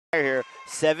here.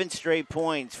 7 straight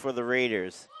points for the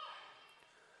Raiders.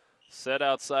 Set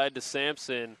outside to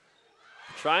Sampson,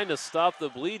 trying to stop the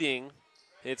bleeding.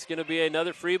 It's going to be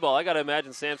another free ball. I got to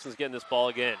imagine Sampson's getting this ball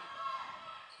again.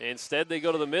 Instead, they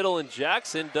go to the middle, and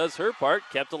Jackson does her part,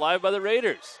 kept alive by the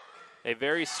Raiders. A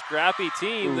very scrappy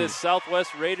team, this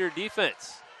Southwest Raider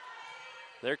defense.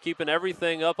 They're keeping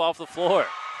everything up off the floor,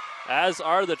 as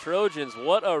are the Trojans.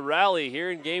 What a rally here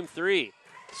in Game 3.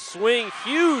 Swing,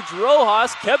 huge.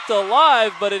 Rojas kept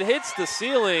alive, but it hits the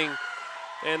ceiling.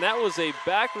 And that was a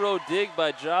back row dig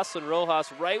by Jocelyne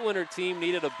Rojas right when her team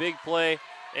needed a big play,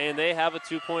 and they have a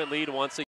 2-point lead once again.